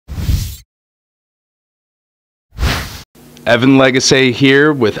Evan Legacy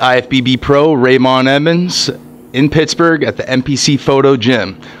here with IFBB Pro Raymont Edmonds in Pittsburgh at the MPC Photo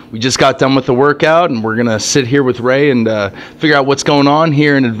Gym. We just got done with the workout and we're gonna sit here with Ray and figure out what's going on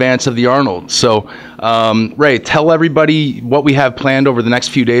here in advance of the Arnold. So Ray, tell everybody what we have planned over the next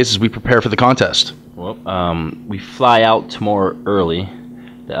few days as we prepare for the contest. Well, we fly out tomorrow early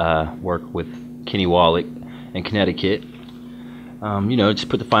to work with Kenny Wallach in Connecticut. You know, just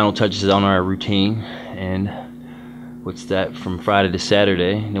put the final touches on our routine, and what's that, from Friday to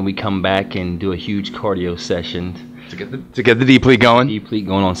Saturday, and then we come back and do a huge cardio session To get the deep league going. Deep league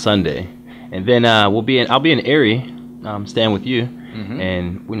going on Sunday, and then I'll be in Erie, staying with you,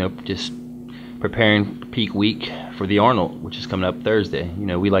 and you know, just preparing peak week for the Arnold, which is coming up Thursday. You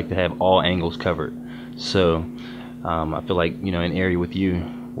know, we like to have all angles covered, so I feel like, you know, in Erie with you,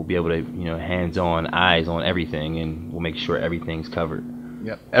 we'll be able to, you know, hands-on, eyes on everything, and we'll make sure everything's covered.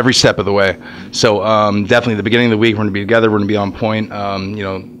 Yep, every step of the way. So definitely the beginning of the week, we're going to be together, we're going to be on point, you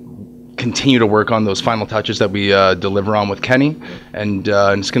know, continue to work on those final touches that we deliver on with Kenny, and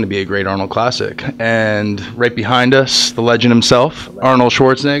it's going to be a great Arnold Classic. And right behind us, the legend himself, Arnold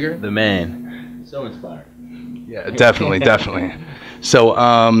Schwarzenegger. The man. So inspired. Yeah, definitely, definitely. So,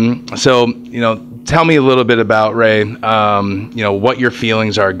 you know, tell me a little bit about, Ray, you know, what your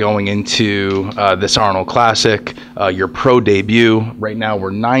feelings are going into this Arnold Classic, your pro debut. Right now we're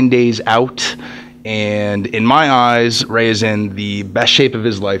 9 days out, and in my eyes, Ray is in the best shape of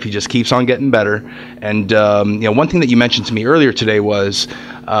his life. He just keeps on getting better. And, you know, one thing that you mentioned to me earlier today was,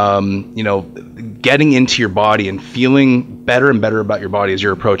 you know, getting into your body and feeling better and better about your body as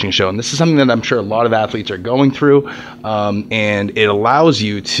you're approaching a show. And this is something that I'm sure a lot of athletes are going through, and it allows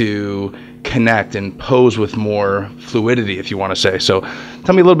you to connect and pose with more fluidity, if you want to say. So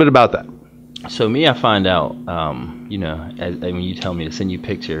tell me a little bit about that. So me, I find out, you know, when you tell me to send you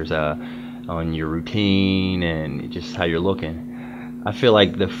pictures on your routine and just how you're looking, I feel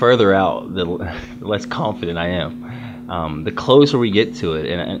like the further out, the less confident I am. The closer we get to it,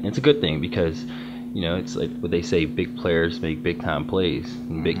 and it's a good thing, because, you know, it's like what they say, big players make big time plays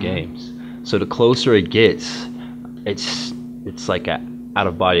in big games. So the closer it gets, it's like a out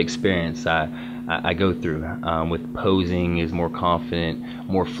of body experience I go through. With posing is more confident,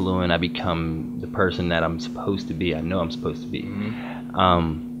 more fluent. I become the person that I'm supposed to be. I know I'm supposed to be.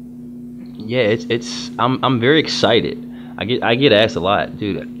 Yeah, I'm very excited. I get asked a lot,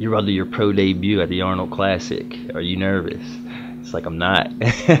 dude, you're about to do your pro debut at the Arnold Classic. Are you nervous? It's like, I'm not.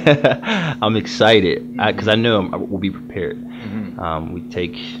 I'm excited because I know we'll be prepared. We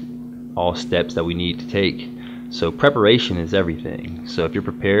take all steps that we need to take. So preparation is everything. So if you're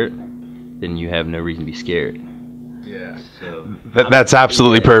prepared, then you have no reason to be scared. Yeah. So that's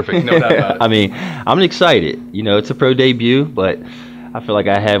absolutely perfect. No doubt about it. I mean, I'm excited. You know, it's a pro debut, but I feel like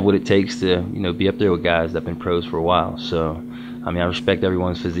I have what it takes to, you know, be up there with guys that have been pros for a while. So, I mean, I respect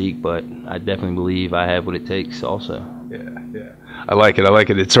everyone's physique, but I definitely believe I have what it takes also. Yeah, yeah. I like it. I like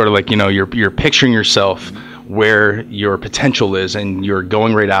it. It's sort of like, you know, you're picturing yourself where your potential is, and you're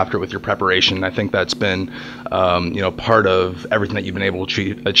going right after it with your preparation. I think that's been, you know, part of everything that you've been able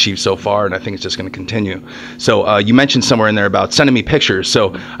to achieve so far, and I think it's just going to continue. So you mentioned somewhere in there about sending me pictures.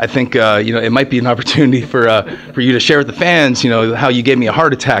 So I think, you know, it might be an opportunity for you to share with the fans, you know, how you gave me a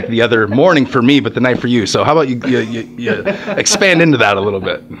heart attack the other morning for me, but the night for you. So how about you expand into that a little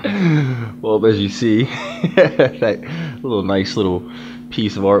bit? Well, as you see, that nice little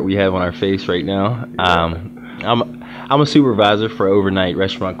piece of art we have on our face right now. I'm a supervisor for overnight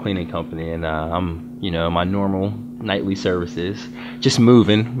restaurant cleaning company, and I'm, you know, my normal nightly services, just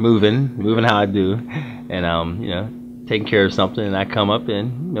moving how I do, and you know, taking care of something, and I come up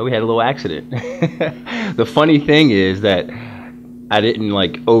and, you know, we had a little accident. The funny thing is that I didn't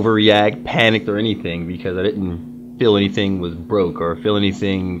like overreact, panicked or anything, because I didn't feel anything was broke or feel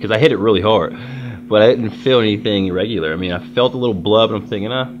anything, because I hit it really hard. But I didn't feel anything irregular. I mean, I felt a little blood, and I'm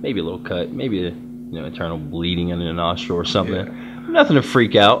thinking, maybe a little cut, maybe a, you know, internal bleeding under the nostril or something. Yeah. Nothing to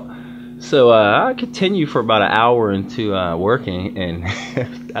freak out. So I continued for about an hour into working, and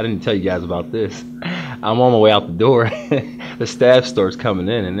I didn't tell you guys about this. I'm on my way out the door. The staff starts coming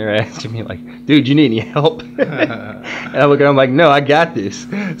in, and they're asking me like, dude, you need any help? And I look at them like, no, I got this.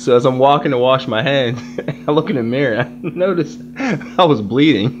 So as I'm walking to wash my hands, I look in the mirror, and I noticed I was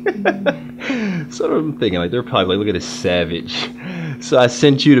bleeding. So I'm thinking, like, they're probably like, look at this savage. So I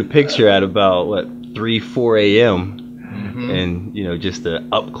sent you the picture at about, what, 4 a.m. And, you know, just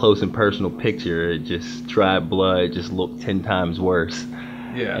an up close and personal picture, it just dried blood, just looked 10 times worse.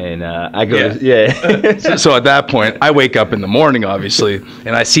 Yeah. And I go, yeah. So at that point, I wake up in the morning, obviously,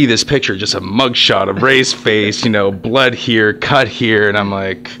 and I see this picture, just a mugshot of Ray's face, you know, blood here, cut here, and I'm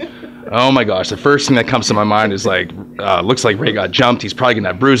like, Oh my gosh, the first thing that comes to my mind is like, looks like Ray got jumped. He's probably gonna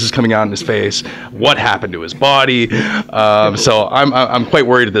have bruises coming out in his face. What happened to his body? So I'm quite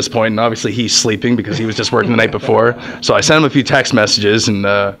worried at this point, and obviously he's sleeping because he was just working the night before. So I sent him a few text messages, and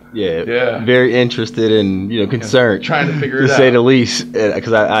very interested and concerned, trying to figure it to out, say the least.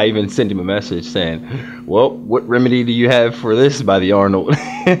 Because I even sent him a message saying, "Well, what remedy do you have for this by the Arnold?"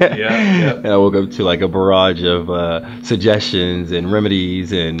 And I woke up to like a barrage of suggestions and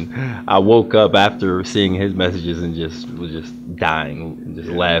remedies, and I woke up after seeing his messages and was just dying, and just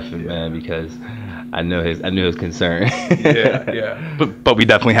laughing, man, because I know his concern. But we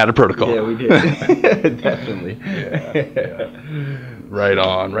definitely had a protocol. Yeah, we did. Definitely. Right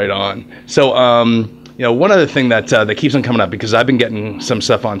on. So, one other thing that keeps on coming up, because I've been getting some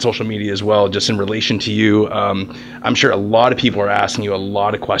stuff on social media as well, just in relation to you. I'm sure a lot of people are asking you a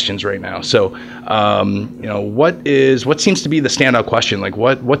lot of questions right now. So, what seems to be the standout question? Like,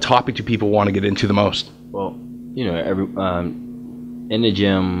 what topic do people want to get into the most? Well, in the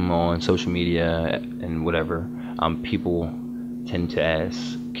gym, on social media, and whatever, people tend to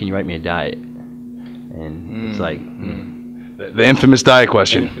ask, "Can you write me a diet?" And it's like the infamous diet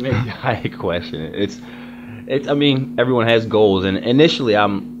question. It's. I mean, everyone has goals, and initially,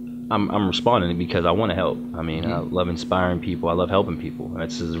 I'm responding because I want to help. I mean, I love inspiring people. I love helping people.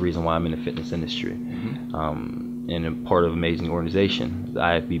 That's the reason why I'm in the fitness industry, and a part of an amazing organization, the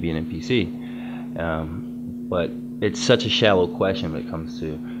IFBB and NPC. But it's such a shallow question when it comes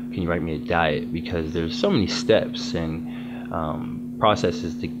to, can you write me a diet? Because there's so many steps and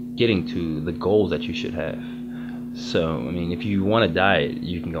processes to getting to the goals that you should have. So, I mean, if you want a diet,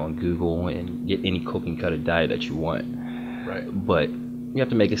 you can go on Google and get any cooking cutter diet that you want. Right. But you have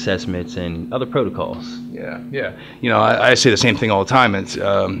to make assessments and other protocols. Yeah. I say the same thing all the time. It's,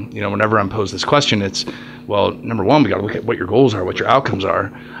 whenever I'm posed this question, it's, well, number one, we got to look at what your goals are, what your outcomes are,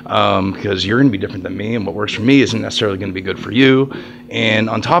 because you're going to be different than me, and what works for me isn't necessarily going to be good for you. And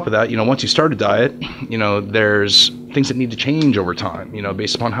on top of that, once you start a diet, there's things that need to change over time,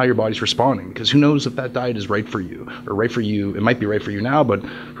 based upon how your body's responding, because who knows if that diet is right for you or right for you. It might be right for you now, but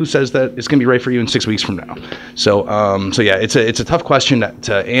who says that it's going to be right for you in 6 weeks from now? So it's a tough question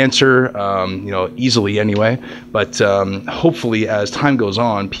to answer, easily anyway, but hopefully as time goes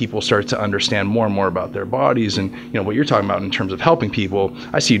on, people start to understand more and more about their bodies, and what you're talking about in terms of helping people.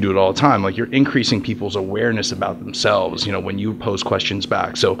 I see you do it all the time. Like, you're increasing people's awareness about themselves, when you pose questions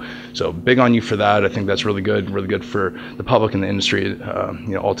back. So big on you for that. I think that's really good for the public and the industry,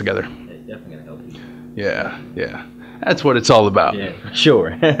 altogether. It's definitely gonna help you. Yeah. That's what it's all about. Yeah,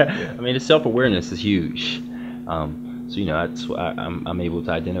 sure. I mean, the self-awareness is huge. So that's why I'm able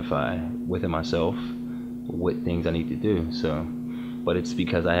to identify within myself what things I need to do. So, but it's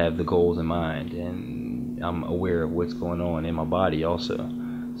because I have the goals in mind, and I'm aware of what's going on in my body also.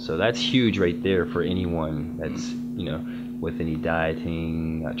 So that's huge right there for anyone that's with any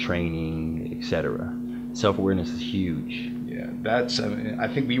dieting, training, etc. Self-awareness is huge. Yeah, I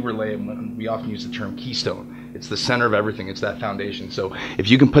think we relay it when we often use the term keystone. It's the center of everything. It's that foundation. So if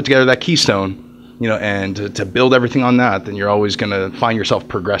you can put together that keystone, and to build everything on that, then you're always going to find yourself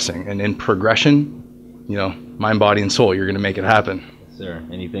progressing. And in progression, mind, body, and soul, you're going to make it happen. Yes, sir.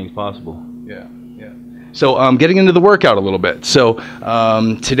 Anything's possible. Yeah. So getting into the workout a little bit. So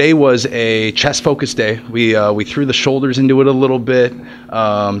today was a chest focused day. We threw the shoulders into it a little bit,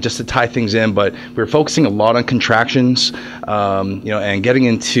 just to tie things in, but we were focusing a lot on contractions, and getting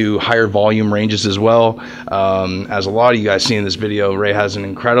into higher volume ranges as well. As a lot of you guys see in this video, Ray has an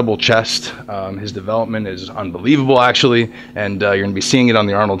incredible chest. His development is unbelievable, actually, and you're going to be seeing it on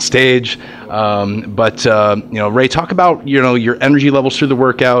the Arnold stage. But Ray, talk about your energy levels through the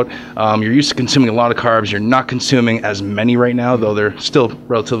workout. You're used to consuming a lot of carbs. You're not consuming as many right now, though they're still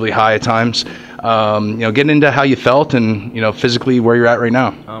relatively high at times. Getting into how you felt and physically where you're at right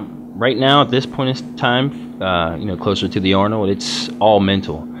now. Right now, at this point in time, closer to the Arnold, it's all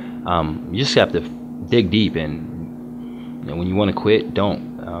mental. You just have to dig deep, and when you want to quit,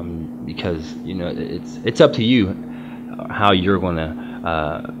 don't, because it's up to you how you're going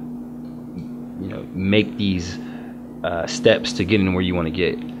to make these steps to getting where you want to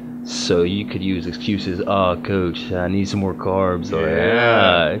get. So you could use excuses. Oh, coach, I need some more carbs.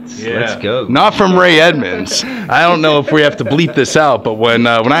 Let's go. Not from Ray Edmonds. I don't know if we have to bleep this out, but when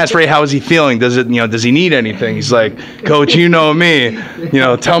I asked Ray how is he feeling, does he need anything? He's like, Coach, you know me.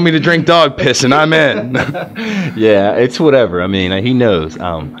 Tell me to drink dog piss and I'm in. Yeah, it's whatever. I mean, he knows.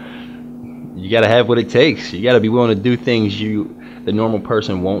 You got to have what it takes. You got to be willing to do things the normal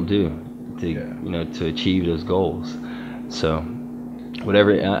person won't do to achieve those goals. So.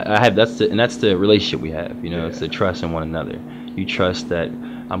 Whatever I have, that's the relationship we have. It's the trust in one another. You trust that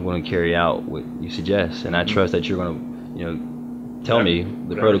I'm going to carry out what you suggest, and I trust that you're going to, you know, tell me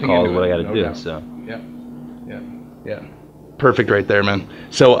the protocol of what I got to do. Doubt. So yeah. Perfect right there, man.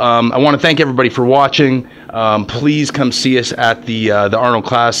 So I want to thank everybody for watching. Please come see us at the Arnold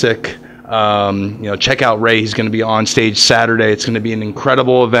Classic. You know, check out Ray. He's going to be on stage Saturday. It's going to be an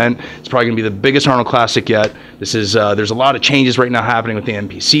incredible event. It's probably going to be the biggest Arnold Classic yet. This is there's a lot of changes right now happening with the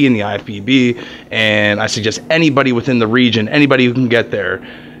NPC and the IFBB, and I suggest anybody within the region, anybody who can get there.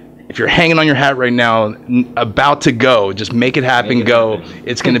 If you're hanging on your hat right now, about to go, just make it happen, go.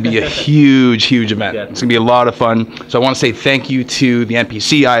 It's going to be a huge, huge event. It's going to be a lot of fun. So I want to say thank you to the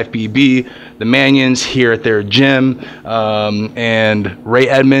NPC, IFBB, the Manions here at their gym, and Ray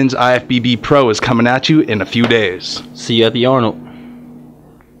Edmonds, IFBB Pro, is coming at you in a few days. see you at the Arnold.